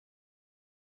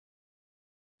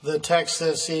The text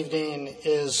this evening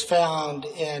is found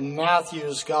in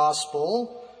Matthew's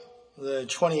Gospel, the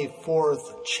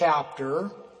 24th chapter,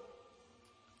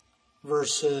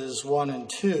 verses 1 and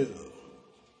 2.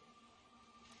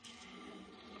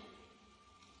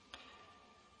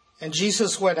 And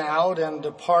Jesus went out and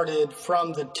departed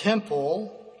from the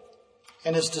temple,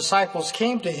 and his disciples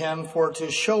came to him for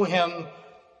to show him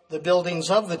the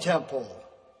buildings of the temple.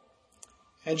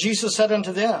 And Jesus said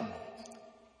unto them,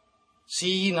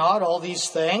 See ye not all these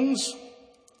things?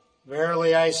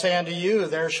 Verily I say unto you,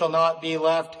 there shall not be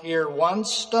left here one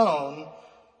stone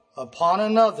upon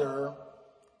another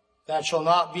that shall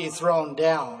not be thrown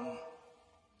down.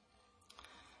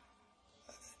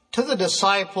 To the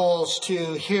disciples,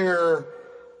 to hear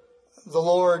the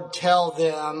Lord tell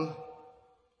them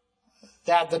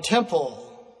that the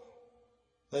temple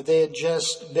that they had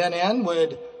just been in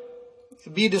would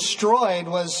be destroyed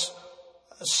was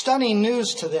stunning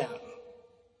news to them.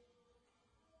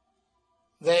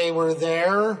 They were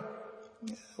there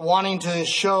wanting to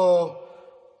show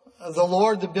the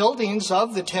Lord the buildings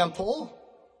of the temple.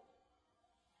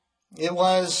 It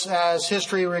was, as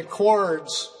history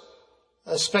records,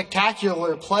 a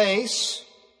spectacular place.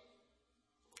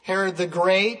 Herod the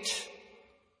Great,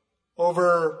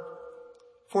 over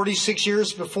 46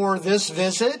 years before this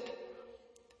visit,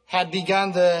 had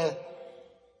begun the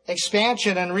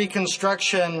expansion and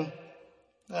reconstruction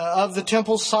of the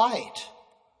temple site.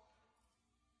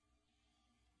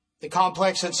 The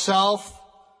complex itself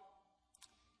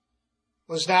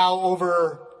was now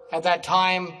over, at that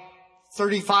time,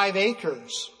 35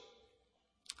 acres.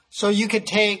 So you could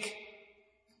take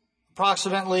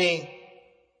approximately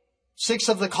 6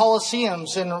 of the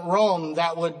Colosseums in Rome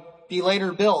that would be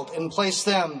later built and place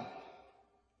them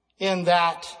in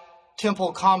that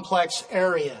temple complex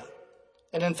area.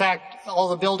 And in fact, all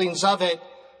the buildings of it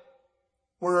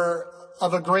were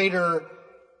of a greater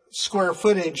square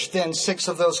footage than 6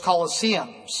 of those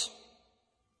Colosseums.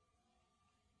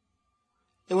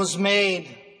 It was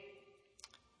made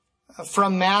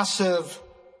from massive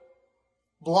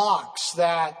blocks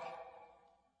that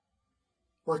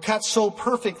were cut so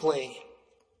perfectly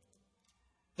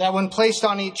that when placed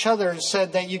on each other, it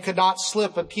said that you could not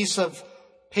slip a piece of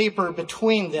paper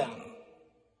between them.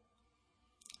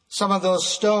 Some of those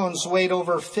stones weighed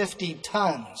over 50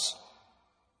 tons.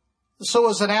 So it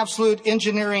was an absolute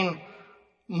engineering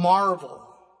marvel.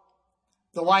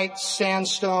 The white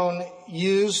sandstone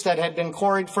used that had been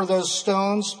quarried for those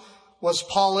stones was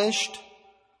polished.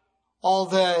 All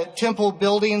the temple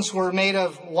buildings were made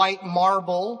of white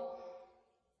marble.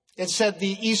 It said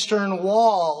the eastern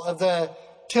wall of the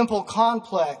temple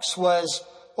complex was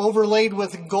overlaid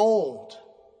with gold.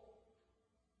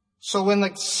 So when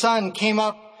the sun came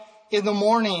up in the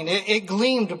morning, it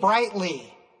gleamed brightly,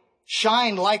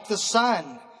 shined like the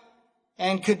sun,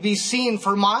 and could be seen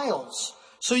for miles.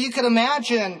 So you could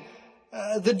imagine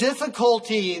the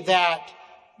difficulty that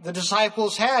the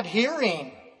disciples had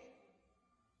hearing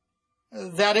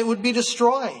that it would be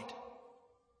destroyed.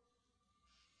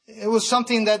 It was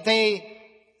something that they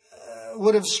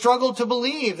would have struggled to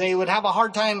believe. They would have a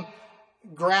hard time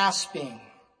grasping.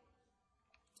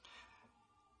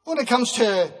 When it comes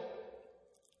to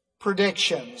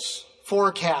predictions,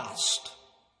 forecast,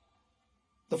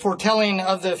 the foretelling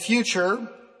of the future,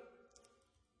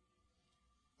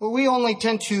 well, we only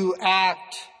tend to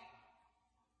act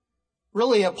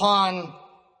really upon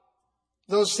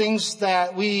those things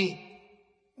that we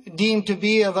deem to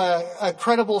be of a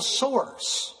credible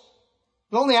source.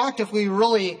 We only act if we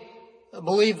really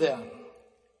believe them.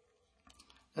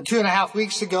 2.5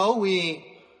 weeks ago, we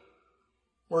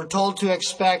were told to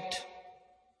expect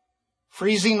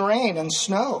freezing rain and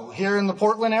snow here in the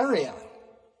Portland area.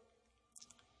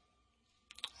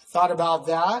 Thought about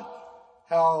that,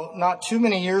 how not too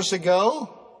many years ago,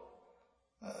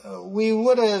 we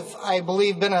would have, I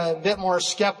believe, been a bit more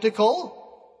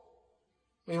skeptical.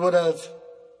 We would have,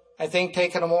 I think,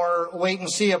 taken a more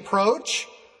wait-and-see approach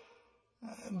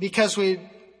because we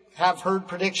have heard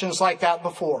predictions like that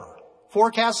before.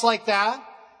 Forecasts like that.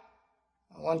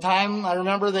 One time, I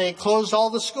remember they closed all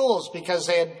the schools because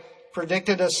they had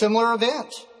predicted a similar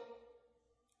event,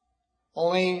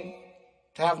 only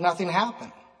to have nothing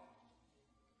happen.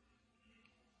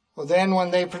 Well, then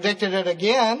when they predicted it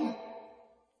again,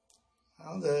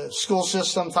 the school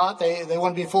system thought they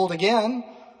wouldn't be fooled again.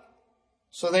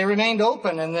 So they remained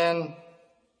open, and then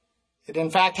it in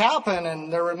fact happened,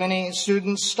 and there were many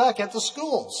students stuck at the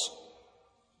schools.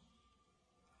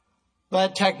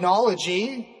 But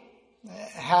technology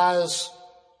has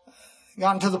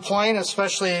gotten to the point,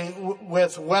 especially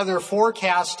with weather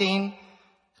forecasting,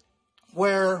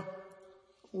 where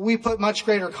we put much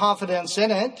greater confidence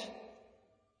in it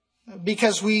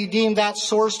because we deem that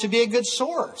source to be a good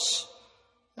source.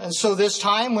 And so this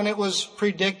time when it was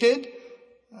predicted,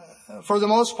 for the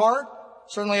most part,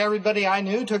 certainly everybody I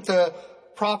knew took the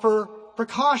proper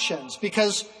precautions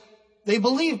because they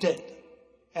believed it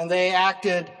and they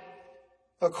acted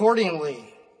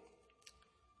accordingly.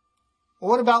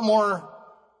 What about more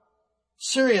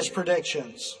serious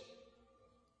predictions?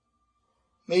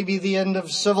 Maybe the end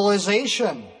of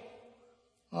civilization.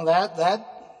 Well, that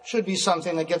should be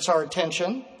something that gets our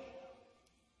attention.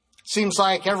 Seems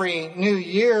like every new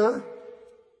year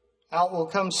out will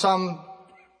come some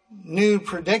new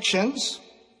predictions.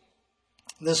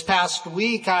 This past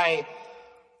week I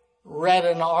read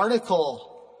an article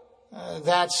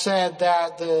that said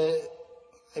that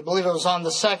I believe it was on the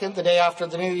 2nd, the day after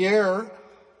the new year,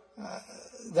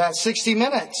 that 60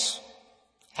 Minutes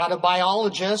had a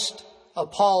biologist,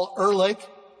 Paul Ehrlich,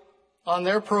 on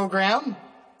their program,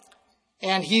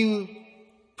 and he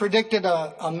predicted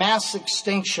a mass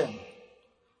extinction.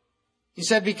 He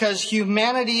said because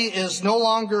humanity is no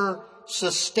longer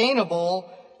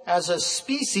sustainable as a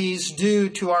species due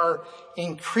to our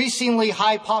increasingly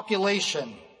high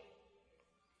population.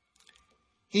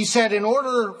 He said in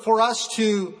order for us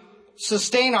to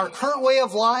sustain our current way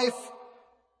of life,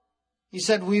 he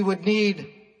said we would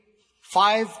need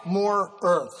 5 more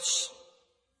Earths.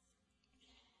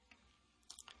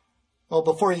 Well,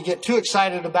 before you get too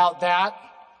excited about that,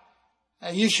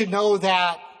 you should know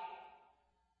that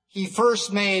he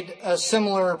first made a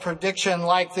similar prediction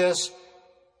like this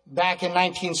back in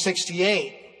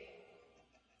 1968,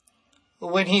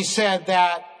 when he said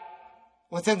that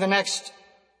within the next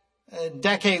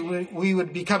decade we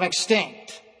would become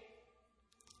extinct.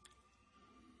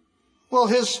 Well,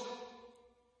 his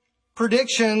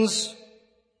predictions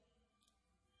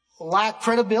lack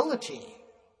credibility.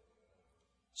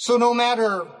 So no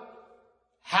matter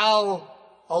how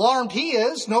alarmed he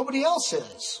is, nobody else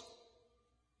is,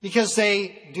 because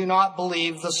they do not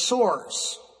believe the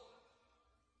source.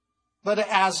 But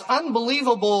as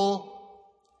unbelievable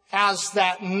as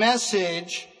that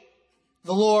message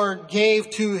the Lord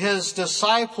gave to his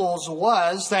disciples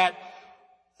was, that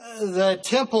the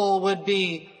temple would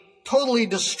be totally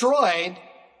destroyed,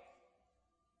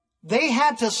 they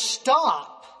had to stop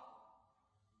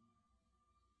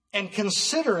and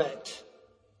consider it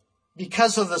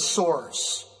because of the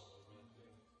source.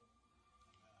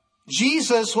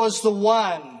 Jesus was the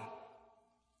one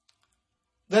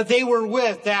that they were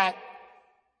with that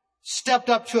stepped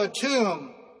up to a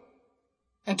tomb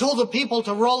and told the people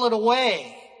to roll it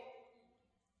away,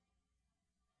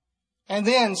 and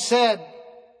then said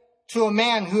to a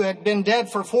man who had been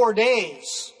dead for 4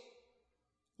 days,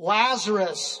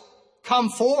 Lazarus, come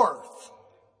forth.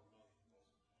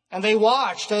 And they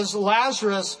watched as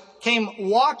Lazarus came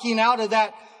walking out of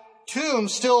that tomb,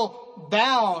 still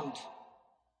bound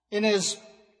in his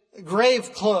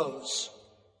grave clothes.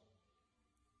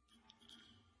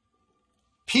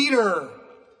 Peter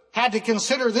had to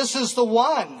consider, this is the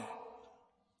one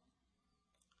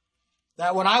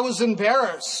that when I was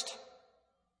embarrassed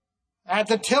at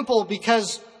the temple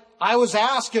because I was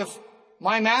asked if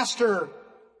my master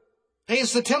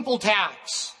pays the temple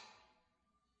tax,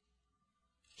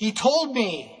 he told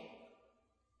me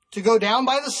to go down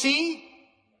by the sea,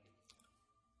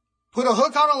 put a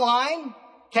hook on a line,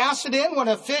 cast it in. When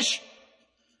a fish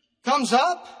comes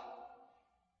up,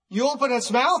 you open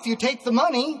its mouth, you take the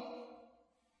money,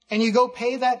 and you go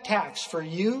pay that tax for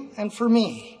you and for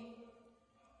me.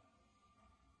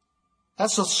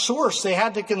 That's the source they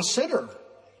had to consider.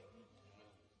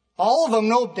 All of them,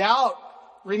 no doubt,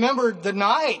 remembered the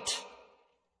night.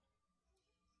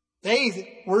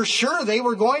 They were sure they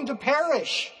were going to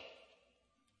perish.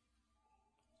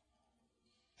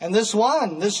 And this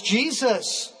one, this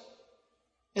Jesus,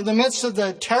 in the midst of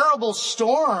the terrible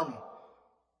storm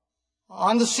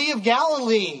on the Sea of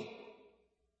Galilee,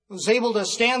 was able to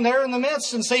stand there in the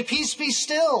midst and say, peace be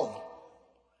still.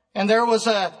 And there was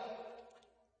a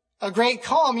great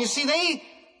calm. You see, they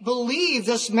believed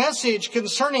this message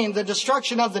concerning the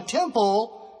destruction of the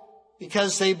temple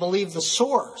because they believed the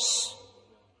source.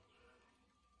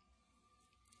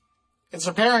 It's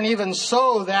apparent even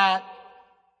so that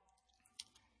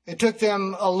it took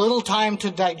them a little time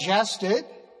to digest it.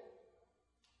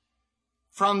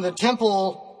 From the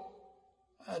temple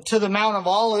to the Mount of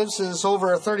Olives is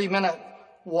over a 30-minute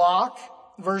walk.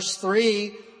 Verse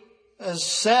 3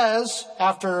 says,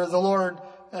 after the Lord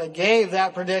gave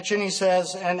that prediction, he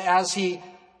says, and as he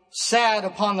sat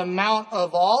upon the Mount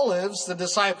of Olives, the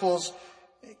disciples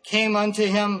came unto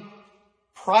him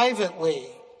privately,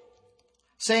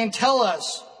 saying, tell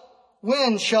us,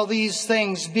 when shall these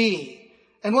things be?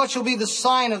 And what shall be the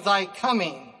sign of thy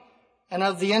coming and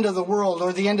of the end of the world,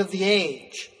 or the end of the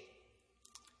age?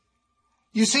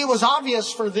 You see, it was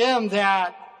obvious for them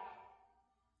that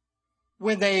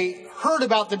when they heard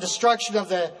about the destruction of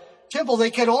the temple,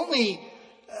 they could only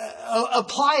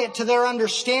apply it to their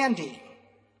understanding.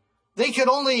 They could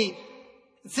only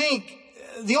think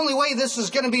the only way this is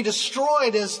going to be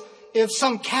destroyed is if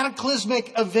some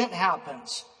cataclysmic event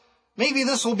happens. Maybe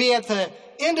this will be at the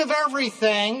end of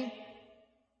everything.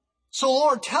 So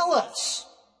Lord, tell us,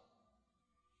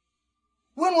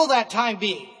 when will that time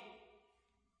be?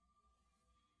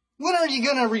 When are you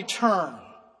going to return?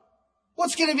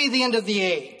 What's going to be the end of the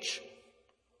age?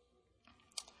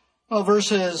 Well,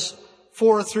 verses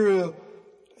 4 through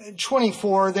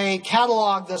 24, they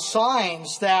catalog the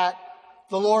signs that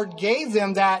the Lord gave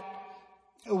them that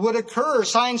would occur,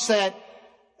 signs that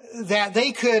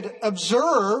they could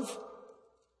observe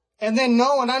and then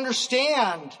know and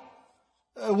understand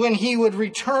when he would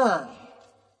return.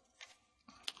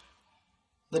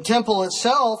 The temple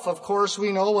itself, of course,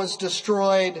 we know was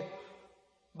destroyed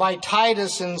by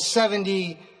Titus in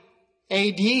 70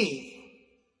 AD.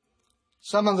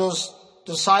 Some of those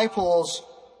disciples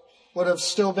would have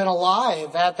still been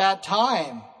alive at that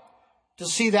time to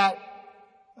see that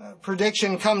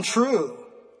prediction come true.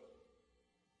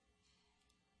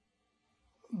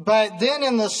 But then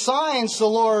in the signs the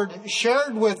Lord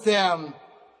shared with them,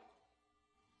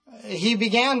 he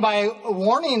began by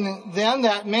warning them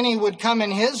that many would come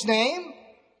in his name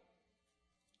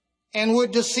and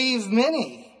would deceive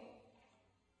many.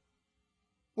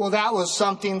 Well, that was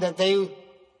something that they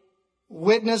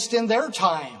witnessed in their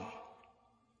time,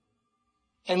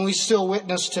 and we still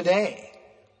witness today.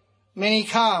 Many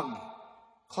come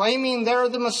claiming they're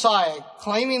the Messiah,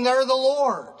 claiming they're the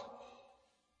Lord,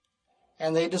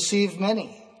 and they deceive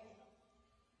many.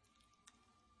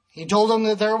 He told them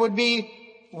that there would be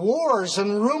wars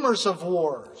and rumors of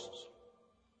wars.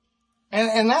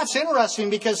 And that's interesting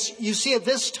because you see at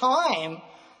this time,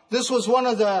 this was one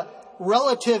of the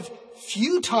relative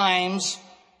few times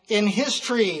in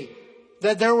history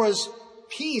that there was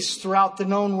peace throughout the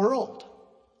known world.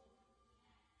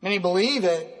 Many believe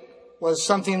it was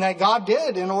something that God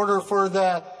did in order for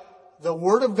the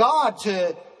Word of God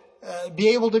to be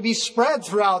able to be spread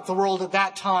throughout the world at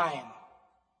that time.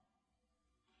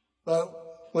 But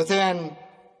within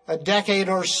a decade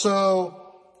or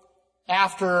so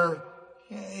after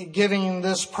giving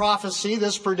this prophecy,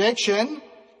 this prediction,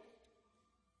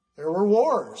 there were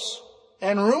wars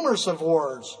and rumors of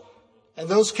wars, and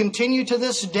those continue to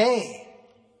this day.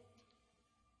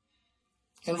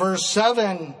 In verse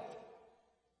 7,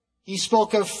 he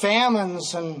spoke of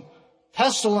famines and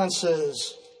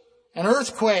pestilences and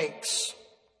earthquakes.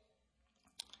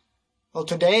 Well,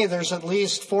 today there's at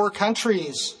least 4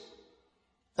 countries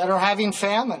that are having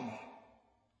famine.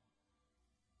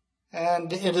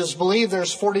 And it is believed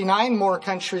there's 49 more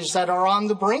countries that are on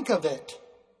the brink of it.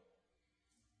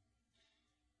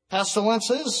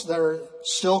 Pestilences, there's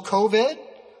still COVID,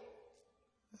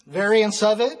 variants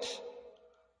of it.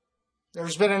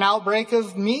 There's been an outbreak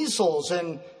of measles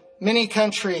in many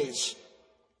countries.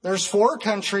 There's 4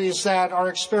 countries that are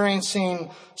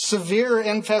experiencing severe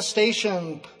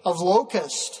infestation of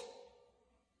locusts.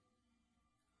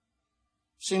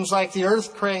 Seems like the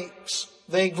earthquakes,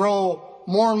 they grow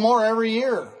more and more every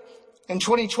year. In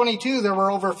 2022, there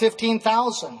were over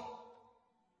 15,000.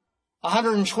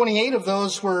 128 of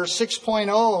those were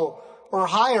 6.0 or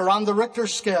higher on the Richter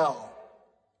scale.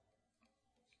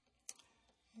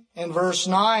 In verse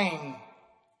 9,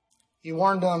 he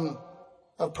warned them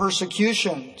of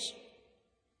persecutions.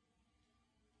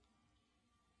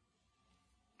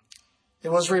 It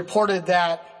was reported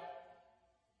that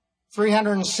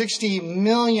 360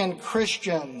 million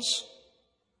Christians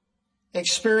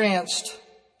experienced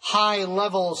high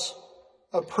levels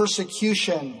of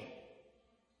persecution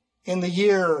in the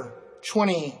year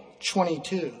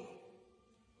 2022.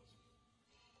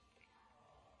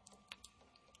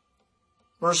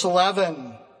 Verse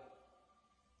 11,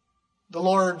 the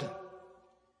Lord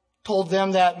told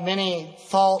them that many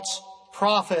false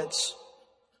prophets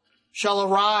shall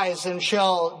arise and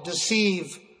shall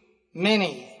deceive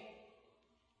many.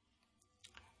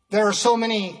 There are so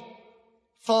many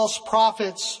false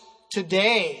prophets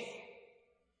today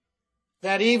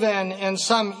that even in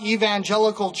some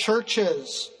evangelical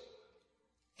churches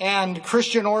and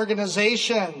Christian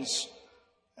organizations,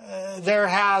 there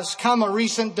has come a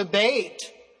recent debate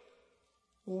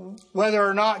whether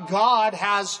or not God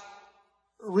has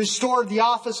restored the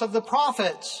office of the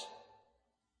prophets.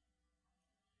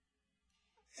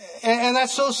 And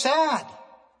that's so sad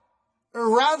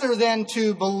Rather than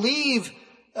to believe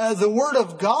the word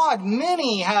of God,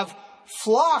 many have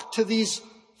flocked to these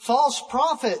false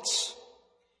prophets.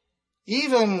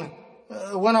 Even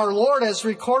when our Lord has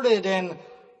recorded in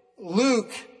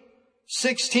Luke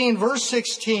 16, verse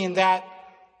 16, that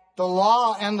the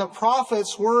law and the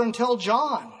prophets were until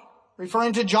John,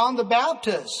 referring to John the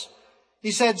Baptist.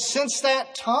 He said, since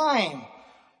that time,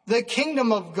 the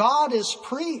kingdom of God is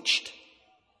preached.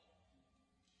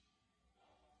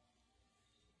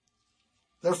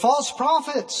 They're false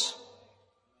prophets.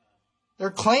 They're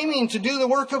claiming to do the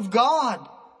work of God,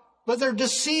 but they're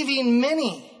deceiving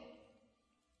many.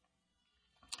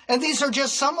 And these are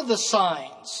just some of the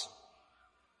signs.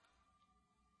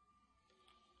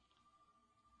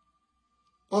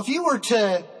 Well, if you were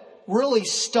to really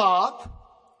stop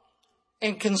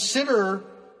and consider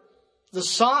the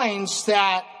signs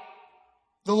that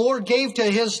the Lord gave to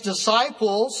his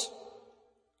disciples,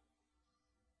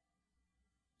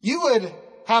 you would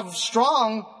have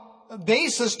strong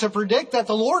basis to predict that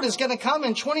the Lord is going to come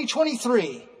in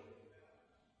 2023.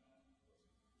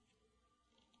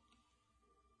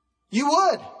 You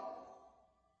would.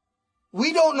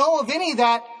 We don't know of any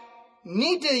that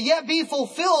need to yet be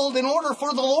fulfilled in order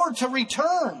for the Lord to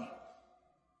return.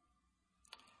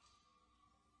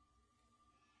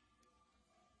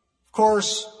 Of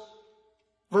course,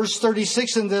 verse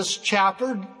 36 in this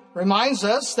chapter reminds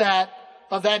us that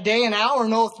of that day and hour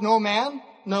knoweth no man,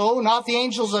 no, not the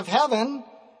angels of heaven.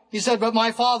 He said, but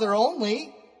my Father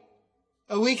only.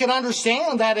 We can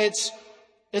understand that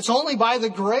it's only by the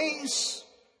grace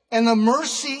and the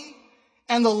mercy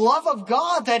and the love of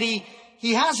God that he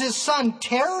has his son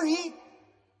tarry,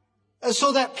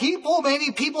 so that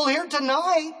maybe people here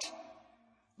tonight,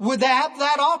 would have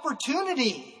that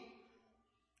opportunity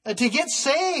to get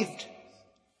saved.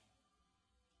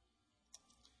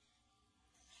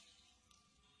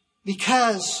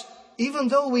 Because even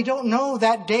though we don't know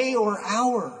that day or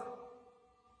hour,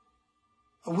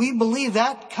 we believe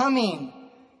that coming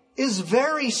is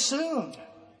very soon.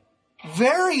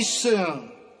 Very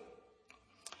soon.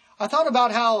 I thought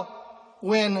about how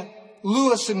when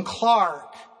Lewis and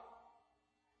Clark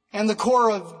and the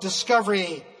Corps of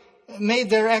Discovery made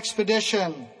their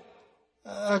expedition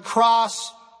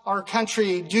across our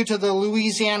country due to the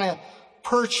Louisiana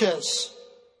Purchase,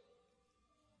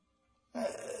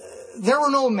 there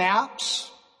were no maps.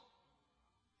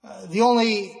 The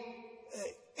only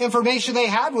information they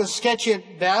had was sketchy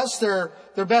at best. Their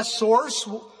best source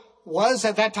was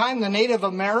at that time the Native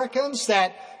Americans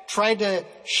that tried to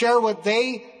share what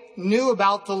they knew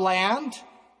about the land.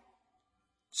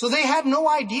 So they had no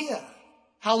idea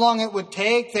how long it would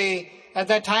take. They, at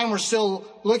that time, were still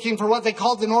looking for what they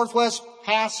called the Northwest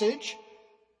Passage.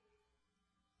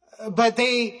 But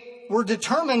they were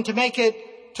determined to make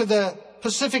it to the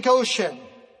Pacific Ocean.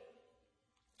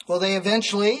 Well, they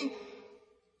eventually,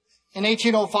 in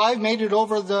 1805, made it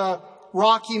over the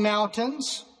Rocky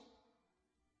Mountains.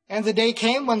 And the day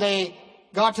came when they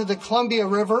got to the Columbia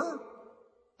River.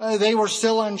 They were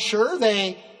still unsure.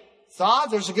 They thought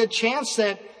there's a good chance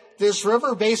that this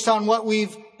river, based on what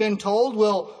we've been told,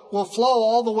 will flow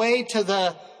all the way to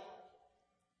the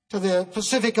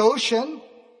Pacific Ocean.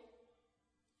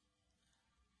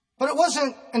 But it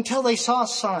wasn't until they saw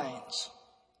signs.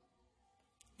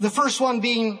 The first one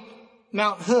being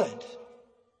Mount Hood.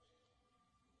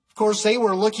 Of course, they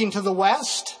were looking to the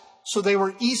west, so they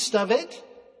were east of it.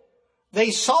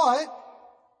 They saw it,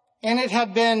 and it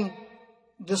had been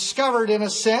discovered in a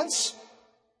sense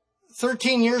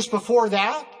 13 years before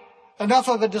that. Enough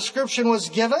of a description was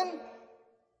given.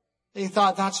 They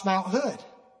thought, that's Mount Hood.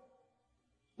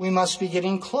 We must be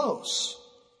getting close.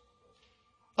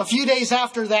 A few days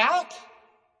after that,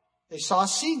 they saw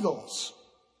seagulls.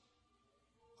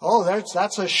 Oh,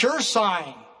 that's a sure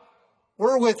sign.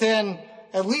 We're within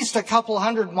at least a couple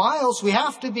 100 miles. We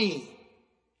have to be.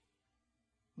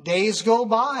 Days go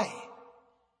by.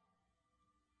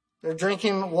 They're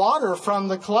drinking water from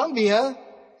the Columbia,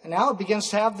 and now it begins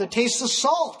to have the taste of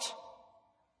salt.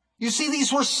 You see,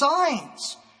 these were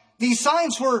signs. These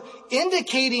signs were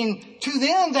indicating to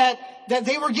them that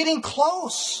they were getting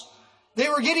close. They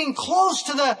were getting close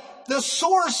to the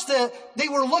source that they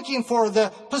were looking for,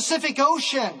 the Pacific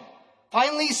Ocean.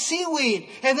 Finally, seaweed.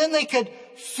 And then they could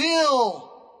feel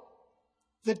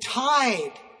the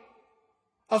tide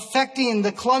affecting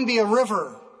the Columbia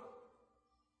River.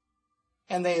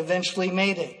 And they eventually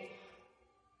made it.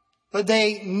 But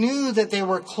they knew that they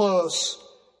were close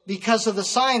because of the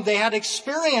sign they had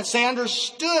experienced. They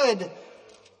understood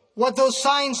what those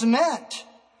signs meant.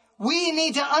 We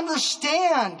need to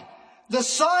understand the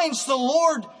signs the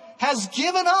Lord has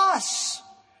given us.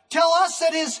 Tell us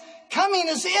that His coming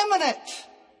is imminent.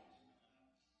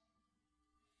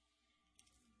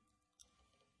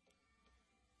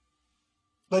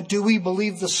 But do we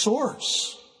believe the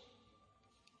source?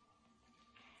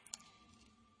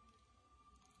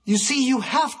 You see, you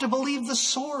have to believe the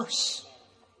source.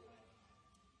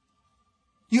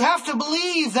 You have to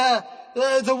believe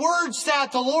the words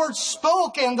that the Lord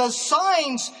spoke and the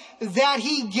signs that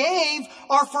He gave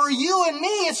are for you and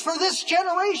me. It's for this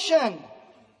generation.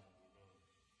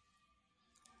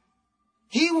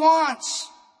 He wants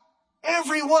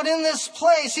everyone in this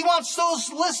place. He wants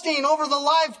those listening over the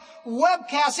live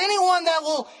webcast, anyone that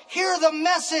will hear the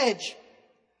message,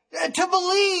 to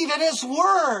believe in His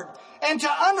Word and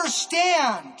to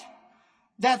understand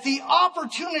that the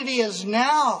opportunity is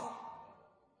now.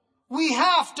 We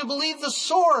have to believe the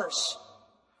source.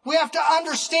 We have to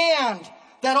understand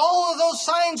that all of those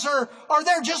signs are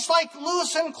there, just like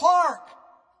Lewis and Clark.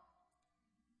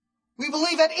 We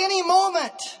believe at any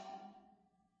moment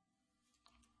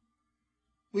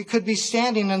we could be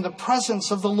standing in the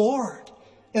presence of the Lord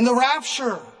in the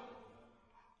rapture.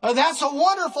 That's a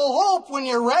wonderful hope when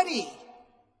you're ready.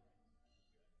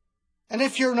 And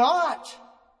if you're not,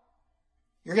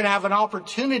 you're going to have an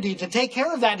opportunity to take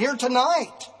care of that here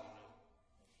tonight.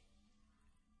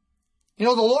 You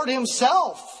know, the Lord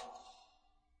Himself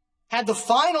had the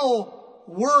final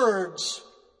words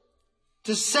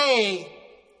to say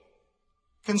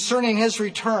concerning His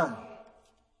return.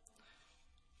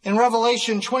 In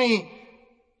Revelation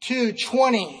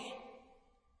 22:20,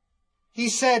 He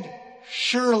said,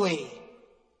 "Surely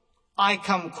I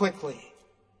come quickly."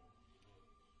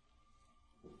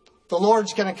 The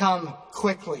Lord's going to come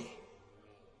quickly.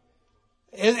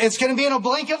 It's going to be in a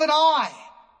blink of an eye.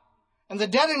 And the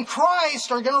dead in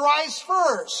Christ are going to rise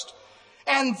first.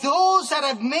 And those that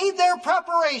have made their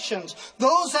preparations,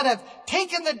 those that have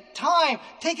taken the time,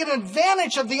 taken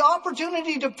advantage of the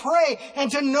opportunity to pray and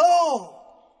to know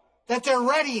that they're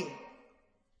ready,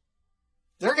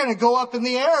 they're going to go up in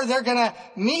the air. They're going to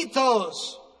meet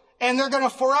those. And they're going to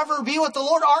forever be with the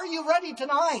Lord. Are you ready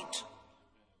tonight?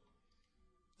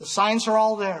 The signs are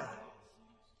all there.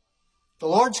 The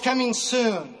Lord's coming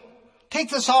soon.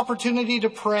 Take this opportunity to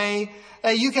pray.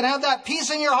 You can have that peace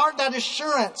in your heart, that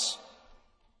assurance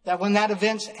that when that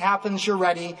event happens, you're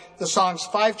ready. The songs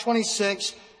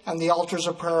 526 and the altars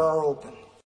of prayer are open.